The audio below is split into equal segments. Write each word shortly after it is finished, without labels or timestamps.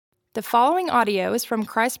The following audio is from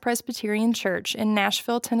Christ Presbyterian Church in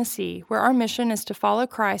Nashville, Tennessee, where our mission is to follow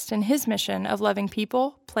Christ in his mission of loving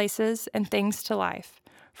people, places, and things to life.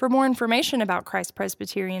 For more information about Christ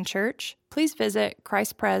Presbyterian Church, please visit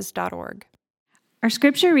christpres.org. Our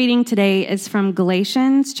scripture reading today is from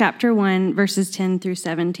Galatians chapter 1, verses 10 through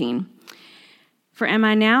 17. For am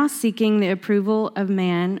I now seeking the approval of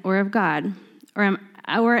man or of God? Or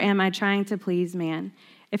am I trying to please man?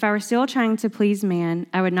 If I were still trying to please man,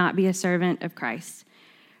 I would not be a servant of Christ.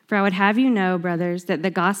 For I would have you know, brothers, that the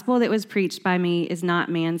gospel that was preached by me is not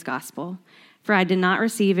man's gospel. For I did not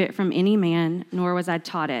receive it from any man, nor was I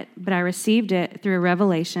taught it, but I received it through a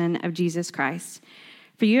revelation of Jesus Christ.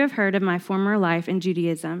 For you have heard of my former life in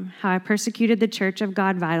Judaism, how I persecuted the church of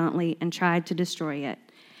God violently and tried to destroy it.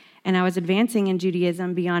 And I was advancing in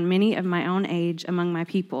Judaism beyond many of my own age among my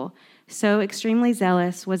people. So extremely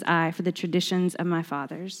zealous was I for the traditions of my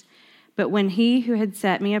fathers. But when he who had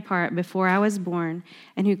set me apart before I was born,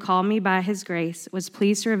 and who called me by his grace, was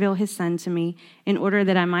pleased to reveal his Son to me, in order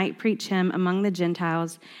that I might preach him among the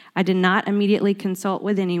Gentiles, I did not immediately consult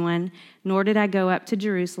with anyone, nor did I go up to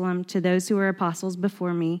Jerusalem to those who were apostles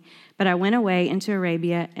before me, but I went away into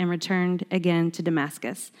Arabia and returned again to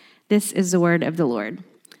Damascus. This is the word of the Lord.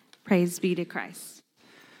 Praise be to Christ.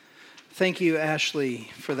 Thank you, Ashley,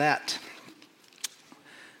 for that.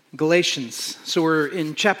 Galatians. So we're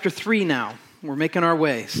in chapter 3 now. We're making our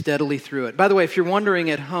way steadily through it. By the way, if you're wondering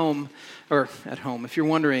if you're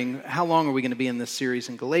wondering how long are we going to be in this series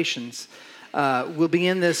in Galatians, we'll be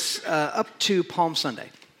in this up to Palm Sunday.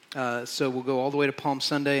 So we'll go all the way to Palm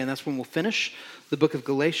Sunday, and that's when we'll finish the book of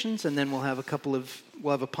Galatians, and then we'll have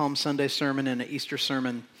a Palm Sunday sermon and an Easter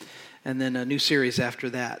sermon, and then a new series after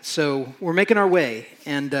that. So we're making our way,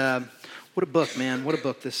 and what a book, man. What a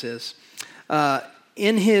book this is.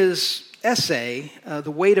 In his essay, The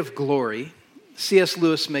Weight of Glory, C.S.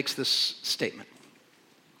 Lewis makes this statement.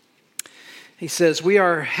 He says, "We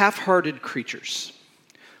are half-hearted creatures,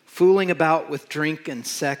 fooling about with drink and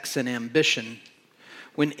sex and ambition,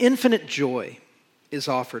 when infinite joy is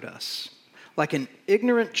offered us, like an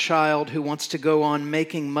ignorant child who wants to go on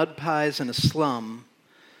making mud pies in a slum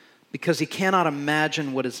because he cannot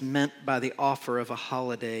imagine what is meant by the offer of a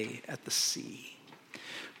holiday at the sea.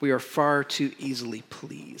 We are far too easily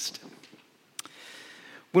pleased."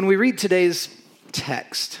 When we read today's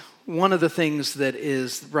text, one of the things that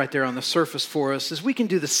is right there on the surface for us is we can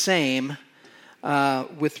do the same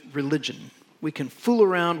with religion. We can fool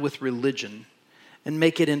around with religion and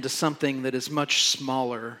make it into something that is much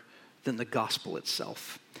smaller than the gospel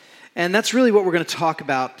itself. And that's really what we're going to talk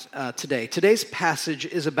about today. Today's passage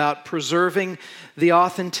is about preserving the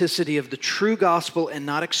authenticity of the true gospel and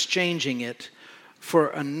not exchanging it for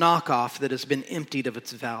a knockoff that has been emptied of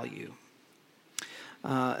its value.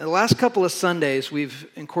 The last couple of Sundays, we've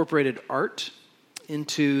incorporated art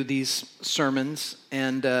into these sermons,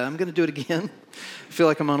 and I'm going to do it again. I feel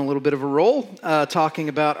like I'm on a little bit of a roll talking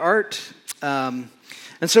about art. And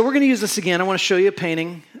so we're going to use this again. I want to show you a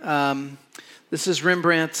painting. This is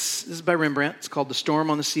by Rembrandt. It's called The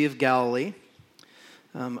Storm on the Sea of Galilee.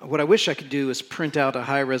 What I wish I could do is print out a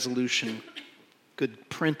high-resolution good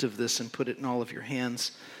print of this and put it in all of your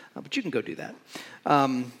hands. But you can go do that.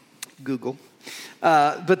 Google.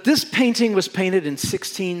 But this painting was painted in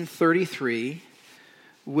 1633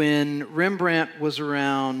 when Rembrandt was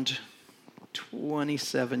around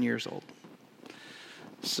 27 years old.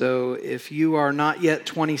 So if you are not yet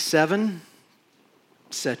 27,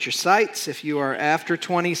 set your sights. If you are after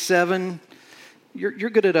 27, you're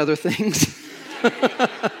good at other things.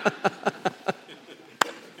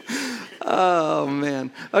 Oh, man.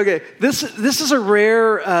 Okay, this is a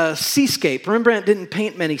rare seascape. Rembrandt didn't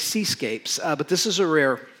paint many seascapes, but this is a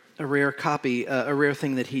rare copy, a rare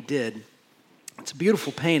thing that he did. It's a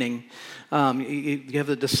beautiful painting. You have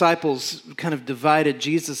the disciples kind of divided.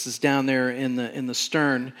 Jesus is down there in the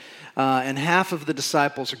stern, and half of the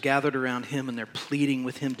disciples are gathered around him, and they're pleading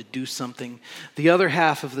with him to do something. The other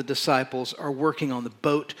half of the disciples are working on the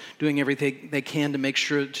boat, doing everything they can to make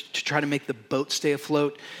sure to try to make the boat stay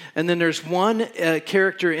afloat. And then there's one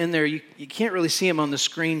character in there. You can't really see him on the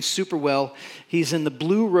screen super well. He's in the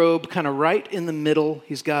blue robe, kind of right in the middle.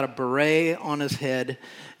 He's got a beret on his head,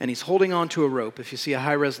 and he's holding onto a rope. If you see a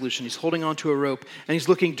high resolution, he's holding onto a rope, and he's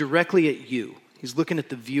looking directly at you. He's looking at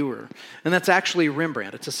the viewer. And that's actually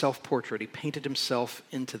Rembrandt. It's a self-portrait. He painted himself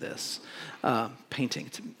into this painting.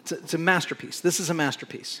 It's a masterpiece. This is a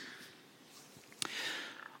masterpiece.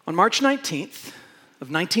 On March 19th of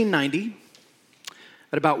 1990,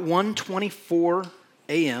 at about 1:24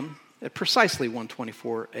 a.m., at precisely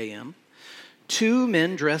 1:24 a.m., two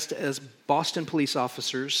men dressed as Boston police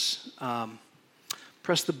officers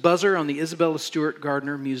press the buzzer on the Isabella Stewart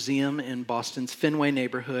Gardner Museum in Boston's Fenway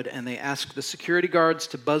neighborhood, and they asked the security guards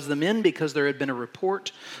to buzz them in because there had been a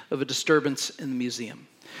report of a disturbance in the museum.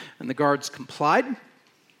 And the guards complied,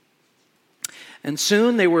 and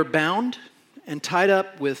soon they were bound and tied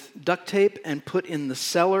up with duct tape and put in the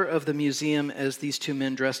cellar of the museum as these two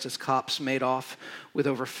men dressed as cops made off with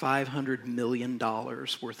over $500 million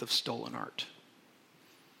worth of stolen art.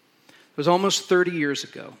 It was almost 30 years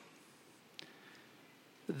ago.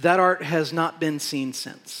 That art has not been seen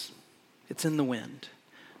since. It's in the wind.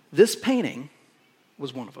 This painting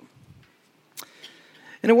was one of them.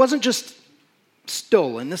 And it wasn't just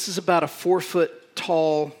stolen. This is about a 4-foot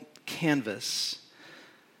tall canvas.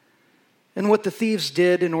 And what the thieves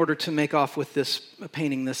did in order to make off with this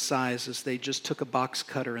painting this size is they just took a box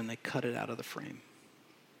cutter and they cut it out of the frame.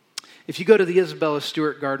 If you go to the Isabella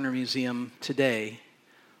Stewart Gardner Museum today,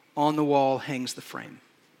 on the wall hangs the frame.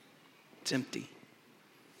 It's empty.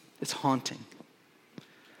 It's haunting.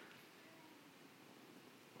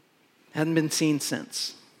 Hadn't been seen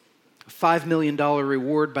since. A $5 million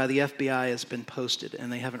reward by the FBI has been posted,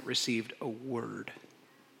 and they haven't received a word.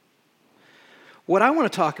 What I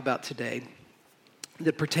want to talk about today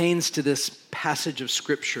that pertains to this passage of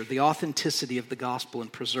Scripture, the authenticity of the gospel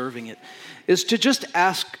and preserving it, is to just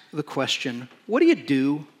ask the question, what do you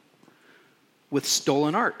do with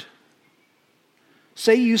stolen art?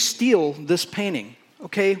 Say you steal this painting.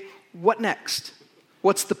 Okay, what next?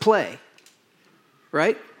 What's the play?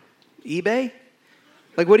 Right? eBay?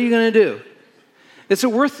 Like, what are you going to do? It's a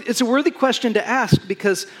worthy question to ask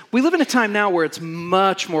because we live in a time now where it's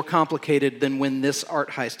much more complicated than when this art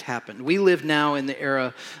heist happened. We live now in the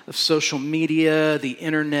era of social media, the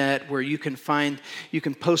internet, where you can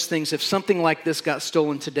post things. If something like this got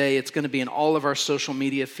stolen today, it's going to be in all of our social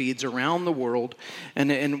media feeds around the world,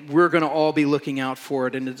 and we're going to all be looking out for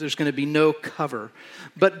it, and there's going to be no cover.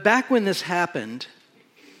 But back when this happened,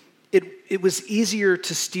 it was easier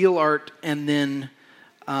to steal art and then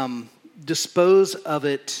dispose of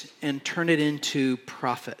it and turn it into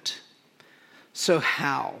profit. So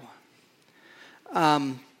how?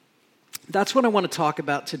 That's what I want to talk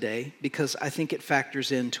about today because I think it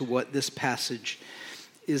factors into what this passage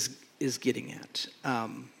is getting at.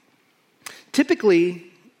 Typically,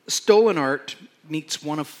 stolen art meets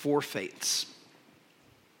one of 4 fates.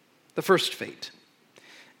 The first fate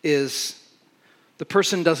is the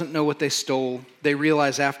person doesn't know what they stole. They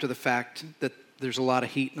realize after the fact that there's a lot of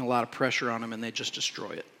heat and a lot of pressure on them, and they just destroy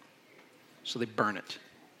it. So they burn it.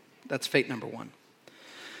 That's fate number 1.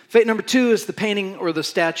 Fate number 2 is the painting or the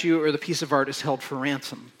statue or the piece of art is held for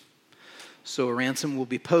ransom. So a ransom will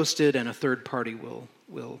be posted, and a third party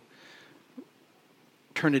will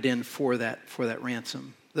turn it in for that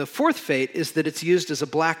ransom. The fourth fate is that it's used as a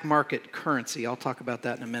black market currency. I'll talk about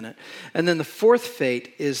that in a minute. And then the fourth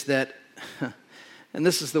fate is that, and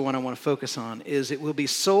this is the one I want to focus on, is it will be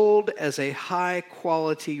sold as a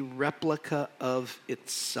high-quality replica of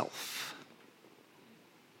itself.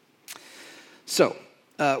 So,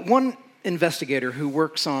 one investigator who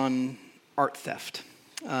works on art theft,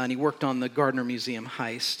 and he worked on the Gardner Museum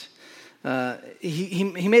heist,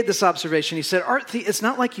 he made this observation. He said, it's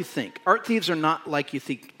not like you think. Art thieves are not like you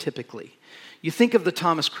think typically. You think of the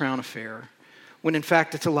Thomas Crown affair, when in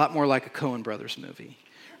fact it's a lot more like a Coen Brothers movie,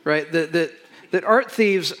 right? That art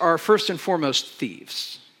thieves are first and foremost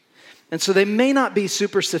thieves. And so they may not be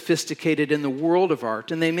super sophisticated in the world of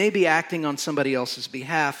art, and they may be acting on somebody else's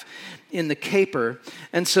behalf in the caper.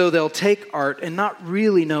 And so they'll take art and not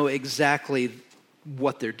really know exactly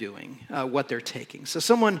what they're doing, what they're taking. So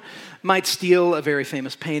someone might steal a very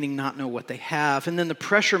famous painting, not know what they have, and then the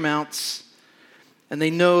pressure mounts, and they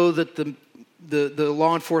know that the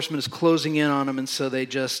law enforcement is closing in on them, and so they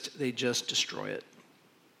just destroy it.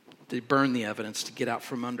 They burn the evidence to get out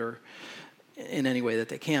from under in any way that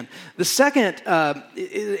they can. The second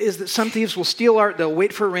is that some thieves will steal art. They'll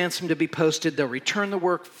wait for a ransom to be posted. They'll return the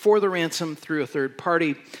work for the ransom through a third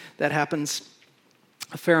party. That happens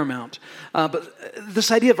a fair amount. But this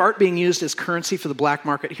idea of art being used as currency for the black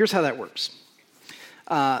market, here's how that works.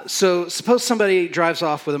 So suppose somebody drives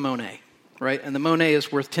off with a Monet, right? And the Monet is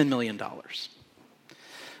worth $10 million.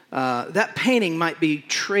 That painting might be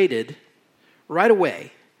traded right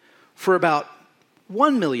away for about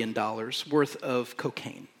 $1 million worth of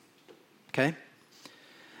cocaine, okay?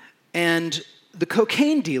 And the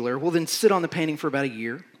cocaine dealer will then sit on the painting for about a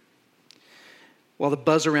year while the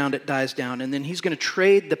buzz around it dies down, and then he's going to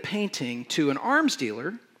trade the painting to an arms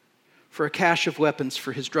dealer for a cache of weapons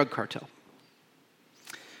for his drug cartel.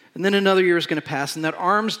 And then another year is going to pass, and that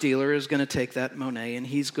arms dealer is going to take that Monet, and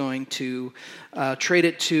he's going to trade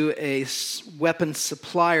it to a weapons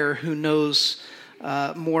supplier who knows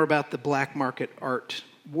more about the black market art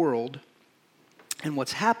world. And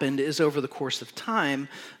what's happened is over the course of time,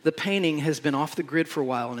 the painting has been off the grid for a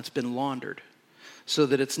while and it's been laundered so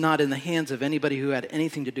that it's not in the hands of anybody who had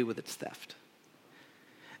anything to do with its theft.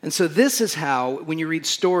 And so this is how, when you read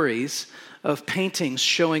stories of paintings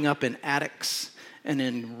showing up in attics and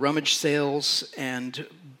in rummage sales, and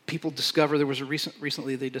people discover, there was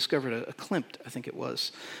recently they discovered a Klimt, I think it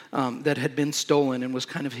was, that had been stolen and was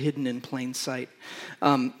kind of hidden in plain sight.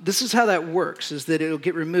 This is how that works, is that it'll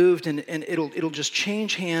get removed and it'll just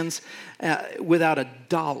change hands without a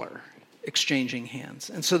dollar exchanging hands.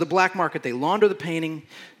 And so the black market, they launder the painting.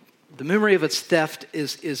 The memory of its theft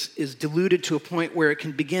is diluted to a point where it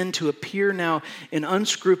can begin to appear now in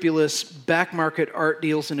unscrupulous back market art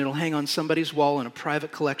deals, and it'll hang on somebody's wall in a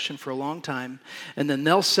private collection for a long time, and then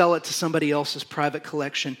they'll sell it to somebody else's private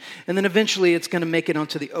collection, and then eventually it's going to make it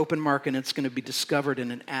onto the open market, and it's going to be discovered in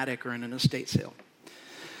an attic or in an estate sale.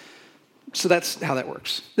 So that's how that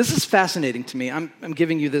works. This is fascinating to me. I'm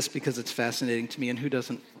giving you this because it's fascinating to me, and who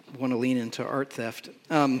doesn't want to lean into art theft?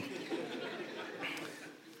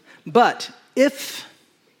 But if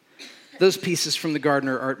those pieces from the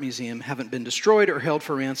Gardner Art Museum haven't been destroyed or held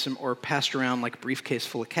for ransom or passed around like a briefcase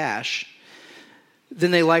full of cash,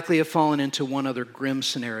 then they likely have fallen into one other grim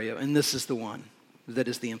scenario, and this is the one that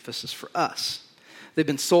is the emphasis for us. They've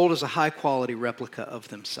been sold as a high-quality replica of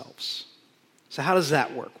themselves. So how does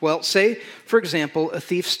that work? Well, say, for example, a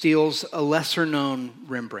thief steals a lesser-known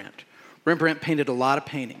Rembrandt. Rembrandt painted a lot of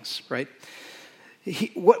paintings, right?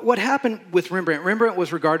 What happened with Rembrandt? Rembrandt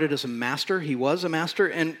was regarded as a master. He was a master.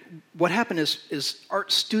 And what happened is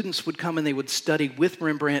art students would come and they would study with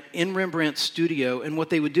Rembrandt in Rembrandt's studio. And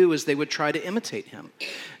what they would do is they would try to imitate him.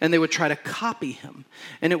 And they would try to copy him.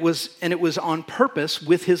 And it was on purpose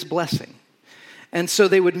with his blessing. And so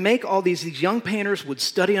they would make all these young painters would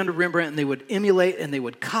study under Rembrandt, and they would emulate, and they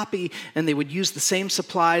would copy, and they would use the same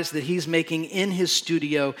supplies that he's making in his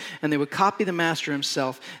studio, and they would copy the master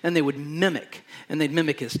himself, and they would mimic. And they'd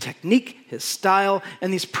mimic his technique, his style,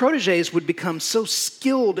 and these protégés would become so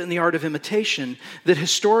skilled in the art of imitation that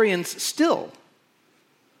historians still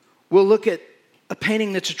will look at a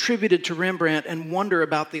painting that's attributed to Rembrandt and wonder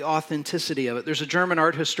about the authenticity of it. There's a German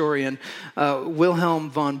art historian, Wilhelm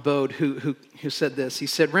von Bode, who said this. He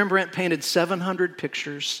said, Rembrandt painted 700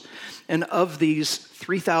 pictures, and of these,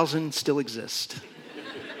 3,000 still exist.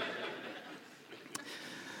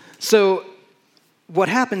 So what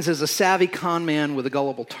happens is a savvy con man with a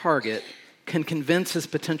gullible target can convince his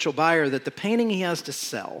potential buyer that the painting he has to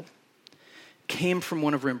sell came from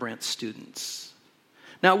one of Rembrandt's students.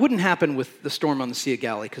 Now, it wouldn't happen with The Storm on the Sea of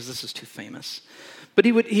Galilee, because this is too famous. But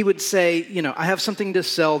he would say, I have something to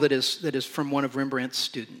sell that is from one of Rembrandt's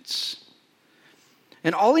students.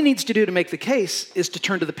 And all he needs to do to make the case is to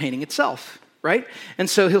turn to the painting itself, right? And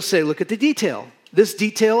so he'll say, look at the detail. This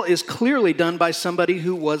detail is clearly done by somebody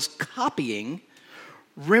who was copying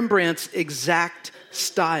Rembrandt's exact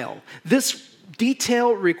style. This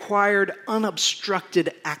detail required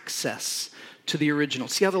unobstructed access to the original.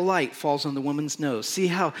 See how the light falls on the woman's nose. See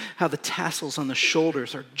how the tassels on the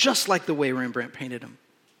shoulders are just like the way Rembrandt painted them.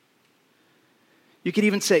 You could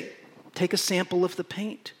even say, take a sample of the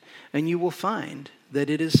paint, and you will find that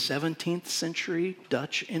it is 17th century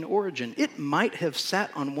Dutch in origin. It might have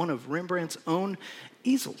sat on one of Rembrandt's own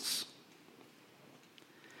easels.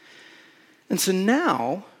 And so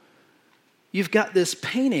now you've got this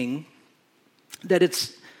painting that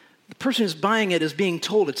the person who's buying it is being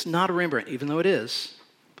told it's not a Rembrandt, even though it is.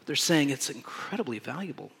 But they're saying it's incredibly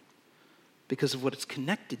valuable because of what it's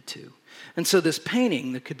connected to. And so this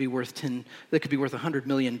painting that could be worth $100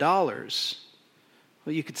 million,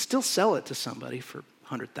 well, you could still sell it to somebody for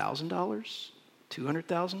 $100,000,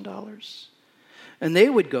 $200,000. And they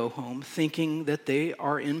would go home thinking that they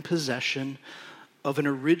are in possession of an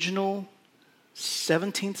original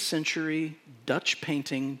 17th century Dutch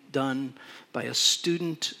painting done by a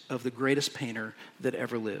student of the greatest painter that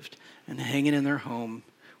ever lived, and hang it in their home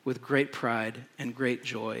with great pride and great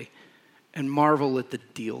joy and marvel at the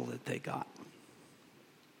deal that they got.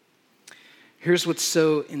 Here's what's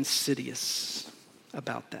so insidious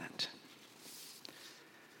about that.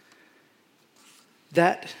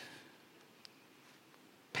 That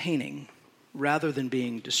painting, rather than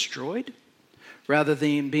being destroyed, rather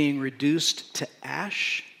than being reduced to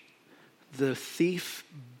ash, the thief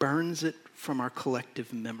burns it from our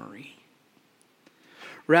collective memory.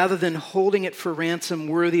 Rather than holding it for ransom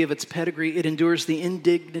worthy of its pedigree, it endures the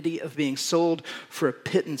indignity of being sold for a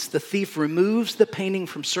pittance. The thief removes the painting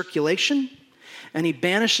from circulation, and he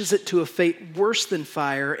banishes it to a fate worse than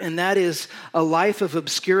fire, and that is a life of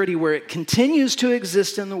obscurity where it continues to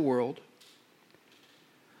exist in the world,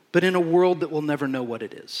 but in a world that will never know what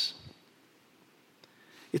it is.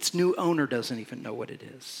 Its new owner doesn't even know what it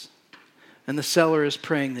is. And the seller is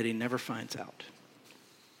praying that he never finds out.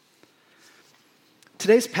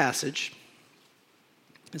 Today's passage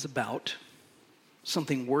is about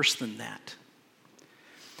something worse than that.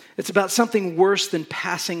 It's about something worse than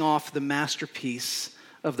passing off the masterpiece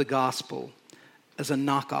of the gospel as a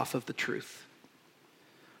knockoff of the truth.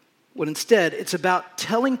 What instead, it's about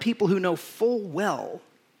telling people who know full well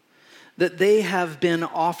that they have been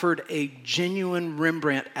offered a genuine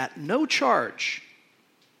Rembrandt at no charge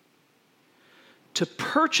to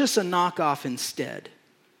purchase a knockoff instead.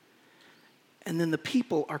 And then the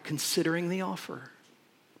people are considering the offer.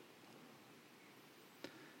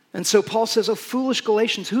 And so Paul says, "O foolish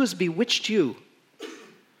Galatians, who has bewitched you?"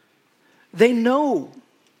 They know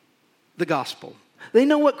the gospel. They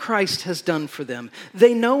know what Christ has done for them.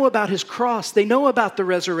 They know about his cross. They know about the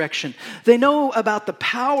resurrection. They know about the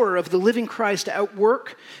power of the living Christ at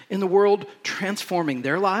work in the world, transforming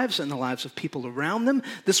their lives and the lives of people around them.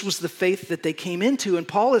 This was the faith that they came into. And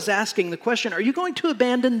Paul is asking the question, are you going to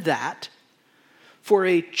abandon that for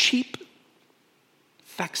a cheap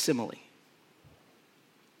facsimile?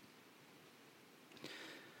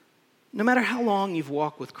 No matter how long you've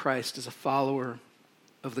walked with Christ as a follower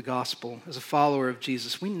of the gospel, as a follower of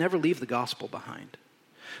Jesus, we never leave the gospel behind.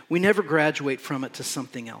 We never graduate from it to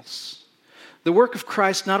something else. The work of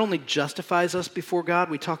Christ not only justifies us before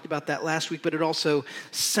God, we talked about that last week, but it also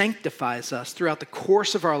sanctifies us throughout the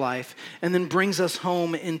course of our life and then brings us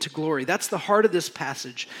home into glory. That's the heart of this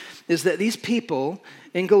passage, is that these people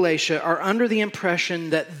in Galatia are under the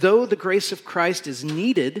impression that though the grace of Christ is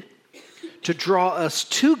needed to draw us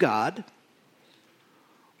to God,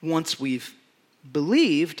 once we've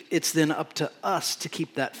believed, it's then up to us to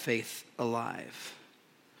keep that faith alive.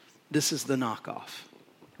 This is the knockoff,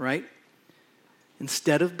 right?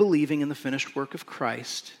 Instead of believing in the finished work of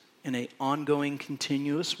Christ in an ongoing,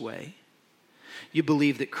 continuous way, you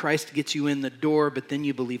believe that Christ gets you in the door, but then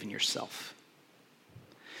you believe in yourself.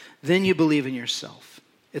 Then you believe in yourself.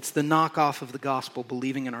 It's the knockoff of the gospel,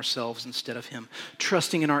 believing in ourselves instead of him,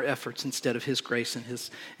 trusting in our efforts instead of his grace and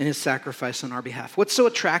his sacrifice on our behalf. What's so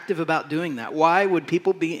attractive about doing that? Why would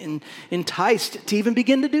people be enticed to even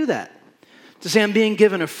begin to do that? To say, I'm being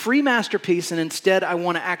given a free masterpiece and instead I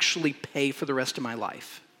want to actually pay for the rest of my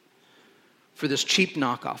life for this cheap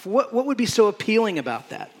knockoff. What would be so appealing about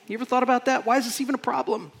that? You ever thought about that? Why is this even a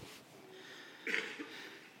problem?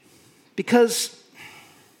 Because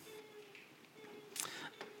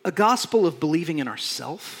a gospel of believing in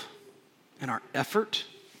ourself and our effort,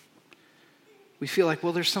 we feel like,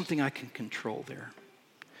 well, there's something I can control there.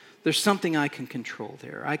 There's something I can control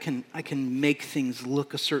there. I can make things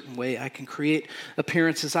look a certain way. I can create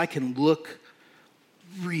appearances. I can look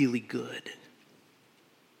really good.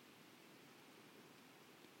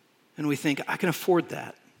 And we think, I can afford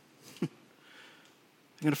that.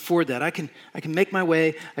 I can afford that. I can make my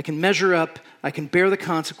way. I can measure up. I can bear the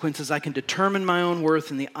consequences. I can determine my own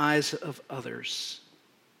worth in the eyes of others.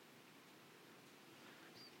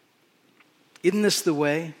 Isn't this the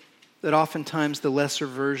way that oftentimes the lesser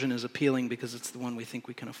version is appealing because it's the one we think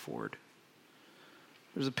we can afford?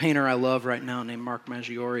 There's a painter I love right now named Mark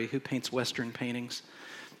Maggiore who paints Western paintings.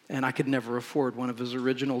 And I could never afford one of his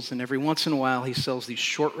originals. And every once in a while he sells these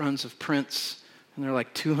short runs of prints. And they're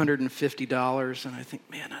like $250, and I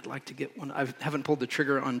think, man, I'd like to get one. I haven't pulled the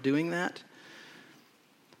trigger on doing that.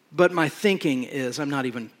 But my thinking is, I'm not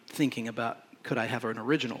even thinking about, could I have an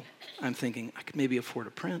original? I'm thinking, I could maybe afford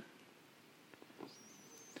a print.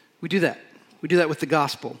 We do that. We do that with the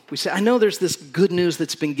gospel. We say, I know there's this good news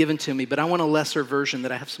that's been given to me, but I want a lesser version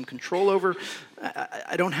that I have some control over.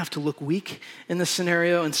 I don't have to look weak in this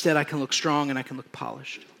scenario. Instead, I can look strong and I can look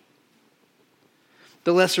polished.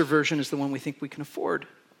 The lesser version is the one we think we can afford.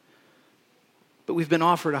 But we've been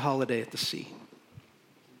offered a holiday at the sea.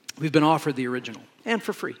 We've been offered the original, and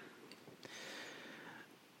for free.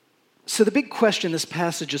 So the big question this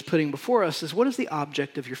passage is putting before us is, what is the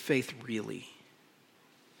object of your faith really?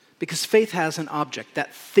 Because faith has an object,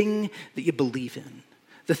 that thing that you believe in,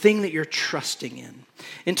 the thing that you're trusting in.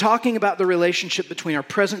 In talking about the relationship between our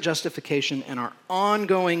present justification and our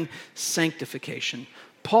ongoing sanctification,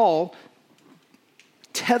 Paul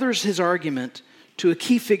tethers his argument to a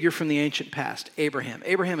key figure from the ancient past, Abraham.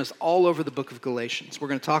 Abraham is all over the book of Galatians. We're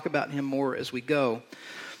going to talk about him more as we go.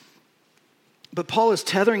 But Paul is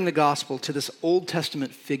tethering the gospel to this Old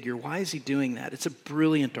Testament figure. Why is he doing that? It's a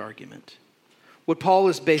brilliant argument. What Paul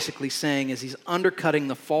is basically saying is he's undercutting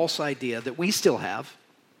the false idea that we still have,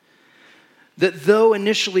 that though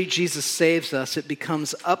initially Jesus saves us, it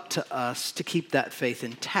becomes up to us to keep that faith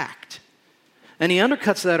intact. And he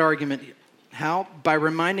undercuts that argument. How? By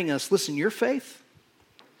reminding us, listen, your faith,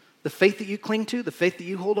 the faith that you cling to, the faith that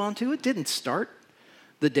you hold on to, it didn't start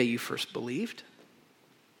the day you first believed.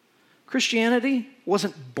 Christianity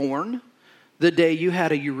wasn't born the day you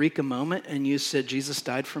had a eureka moment and you said, Jesus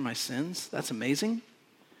died for my sins. That's amazing,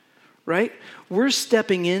 right? We're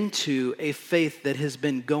stepping into a faith that has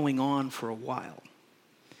been going on for a while.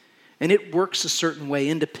 And it works a certain way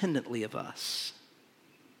independently of us.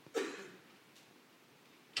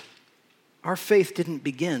 Our faith didn't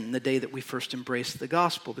begin the day that we first embraced the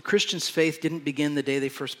gospel. The Christian's faith didn't begin the day they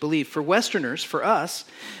first believed. For Westerners, for us,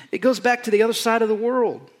 it goes back to the other side of the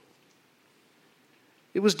world.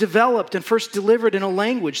 It was developed and first delivered in a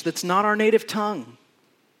language that's not our native tongue,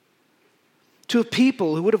 to a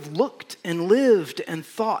people who would have looked and lived and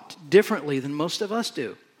thought differently than most of us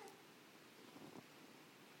do.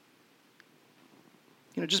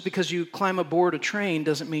 Just because you climb aboard a train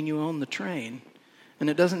doesn't mean you own the train. And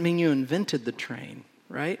it doesn't mean you invented the train,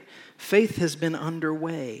 right? Faith has been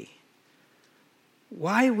underway.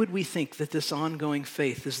 Why would we think that this ongoing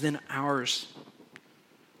faith is then ours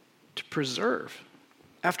to preserve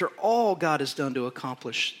after all God has done to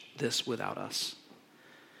accomplish this without us?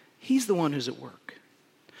 He's the one who's at work.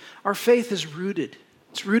 Our faith is rooted.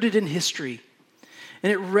 It's rooted in history.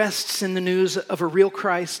 And it rests in the news of a real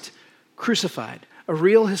Christ crucified, a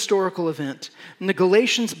real historical event. And the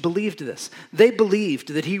Galatians believed this. They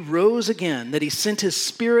believed that he rose again, that he sent his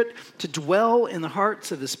Spirit to dwell in the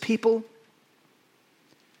hearts of his people.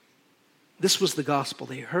 This was the gospel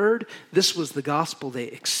they heard. This was the gospel they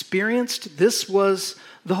experienced. This was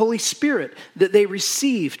the Holy Spirit that they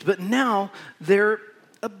received. But now they're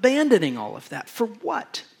abandoning all of that. For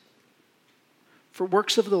what? For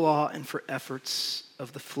works of the law and for efforts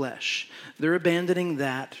of the flesh. They're abandoning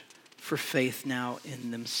that for faith now in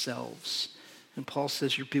themselves. And Paul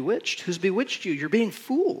says, you're bewitched. Who's bewitched you? You're being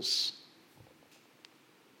fools.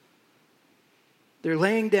 They're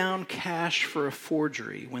laying down cash for a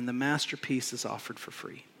forgery when the masterpiece is offered for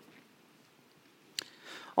free.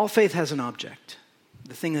 All faith has an object,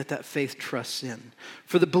 the thing that faith trusts in.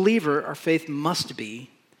 For the believer, our faith must be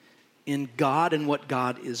in God and what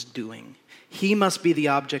God is doing. He must be the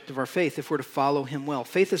object of our faith if we're to follow him well.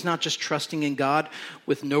 Faith is not just trusting in God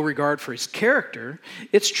with no regard for his character.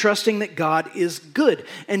 It's trusting that God is good.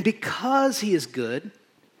 And because he is good,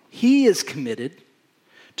 he is committed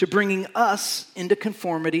to bringing us into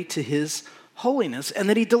conformity to his holiness, and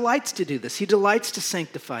that he delights to do this. He delights to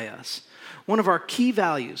sanctify us. One of our key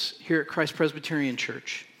values here at Christ Presbyterian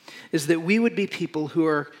Church is that we would be people who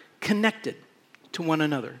are connected to one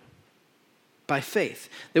another by faith,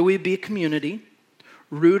 that we be a community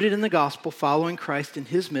rooted in the gospel, following Christ in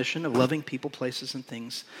his mission of loving people, places, and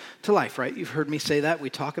things to life, right? You've heard me say that. We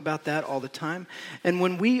talk about that all the time. And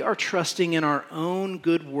when we are trusting in our own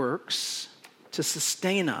good works to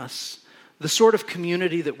sustain us, the sort of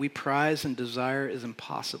community that we prize and desire is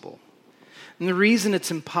impossible. And the reason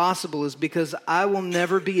it's impossible is because I will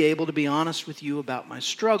never be able to be honest with you about my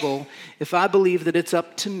struggle if I believe that it's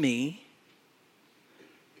up to me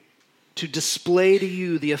to display to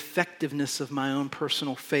you the effectiveness of my own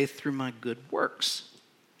personal faith through my good works.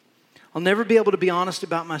 I'll never be able to be honest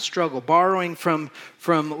about my struggle. Borrowing from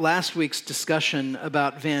last week's discussion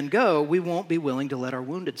about Van Gogh, we won't be willing to let our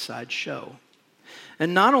wounded side show.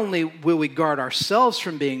 And not only will we guard ourselves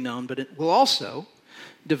from being known, but it will also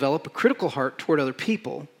develop a critical heart toward other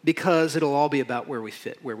people, because it'll all be about where we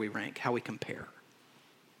fit, where we rank, how we compare.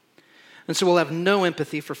 And so we'll have no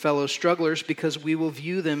empathy for fellow strugglers because we will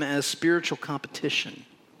view them as spiritual competition.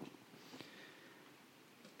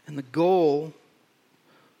 And the goal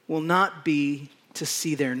will not be to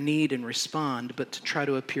see their need and respond, but to try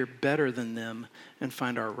to appear better than them and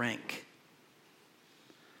find our rank.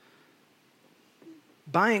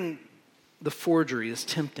 Buying the forgery is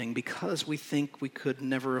tempting because we think we could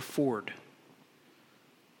never afford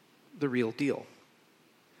the real deal.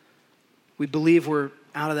 We believe we're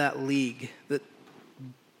out of that league, that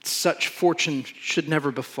such fortune should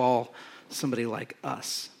never befall somebody like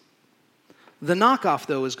us. The knockoff,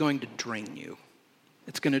 though, is going to drain you.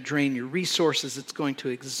 It's going to drain your resources. It's going to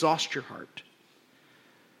exhaust your heart.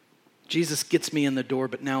 Jesus gets me in the door,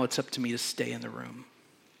 but now it's up to me to stay in the room.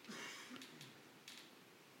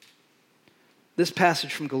 This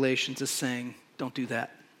passage from Galatians is saying, don't do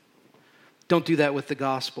that. Don't do that with the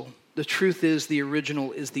gospel. The truth is, the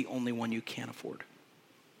original is the only one you can't afford.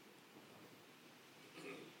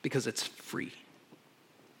 Because it's free.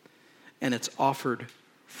 And it's offered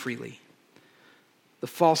freely. The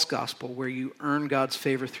false gospel, where you earn God's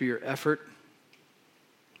favor through your effort,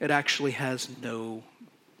 it actually has no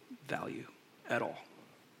value at all.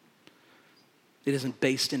 It isn't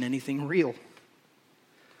based in anything real.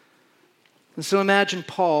 And so imagine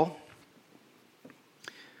Paul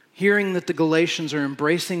hearing that the Galatians are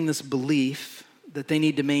embracing this belief that they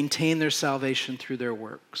need to maintain their salvation through their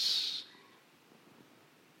works.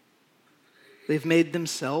 They've made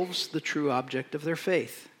themselves the true object of their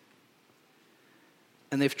faith.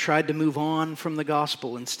 And they've tried to move on from the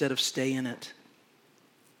gospel instead of stay in it.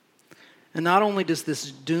 And not only does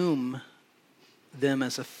this doom them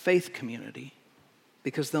as a faith community,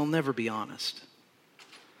 because they'll never be honest,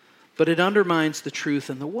 but it undermines the truth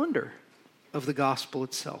and the wonder of the gospel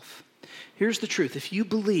itself. Here's the truth. If you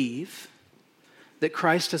believe that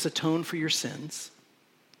Christ has atoned for your sins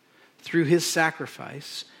through his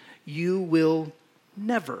sacrifice, you will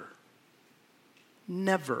never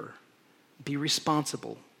be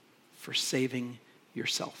responsible for saving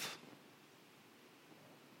yourself.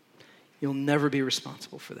 You'll never be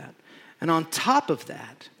responsible for that. And on top of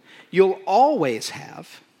that, you'll always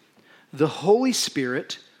have the Holy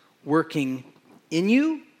Spirit working in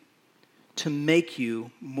you to make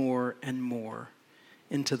you more and more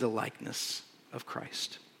into the likeness of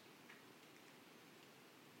Christ.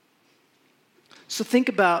 So think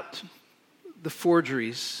about the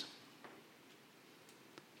forgeries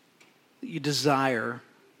that you desire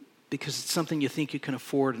because it's something you think you can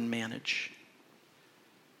afford and manage.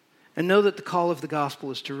 And know that the call of the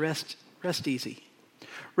gospel is to rest easy.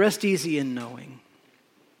 Rest easy in knowing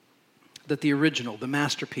that the original, the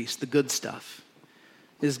masterpiece, the good stuff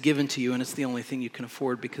is given to you, and it's the only thing you can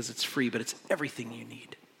afford because it's free, but it's everything you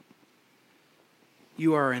need.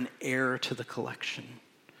 You are an heir to the collection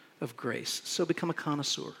of grace. So become a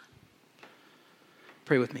connoisseur.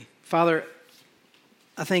 Pray with me. Father,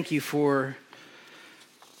 I thank you for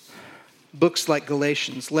books like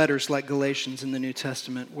Galatians, letters like Galatians in the New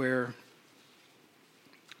Testament, where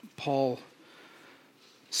Paul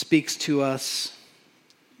speaks to us,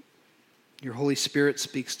 your Holy Spirit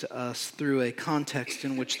speaks to us through a context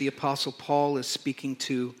in which the Apostle Paul is speaking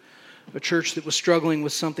to a church that was struggling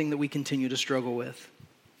with something that we continue to struggle with.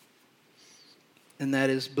 And that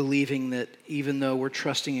is believing that even though we're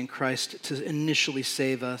trusting in Christ to initially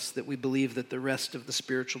save us, that we believe that the rest of the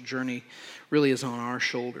spiritual journey really is on our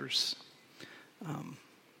shoulders.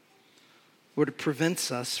 Lord, it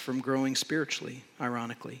prevents us from growing spiritually,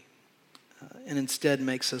 ironically, and instead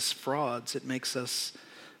makes us frauds. It makes us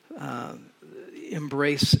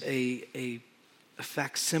embrace a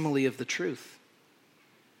facsimile of the truth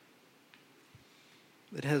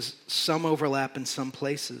that has some overlap in some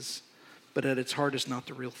places, but at its heart is not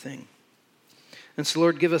the real thing. And so,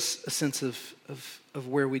 Lord, give us a sense of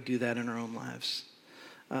where we do that in our own lives.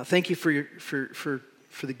 Thank you for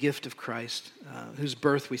the gift of Christ, whose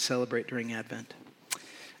birth we celebrate during Advent.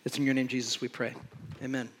 It's in your name, Jesus, we pray.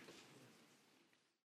 Amen.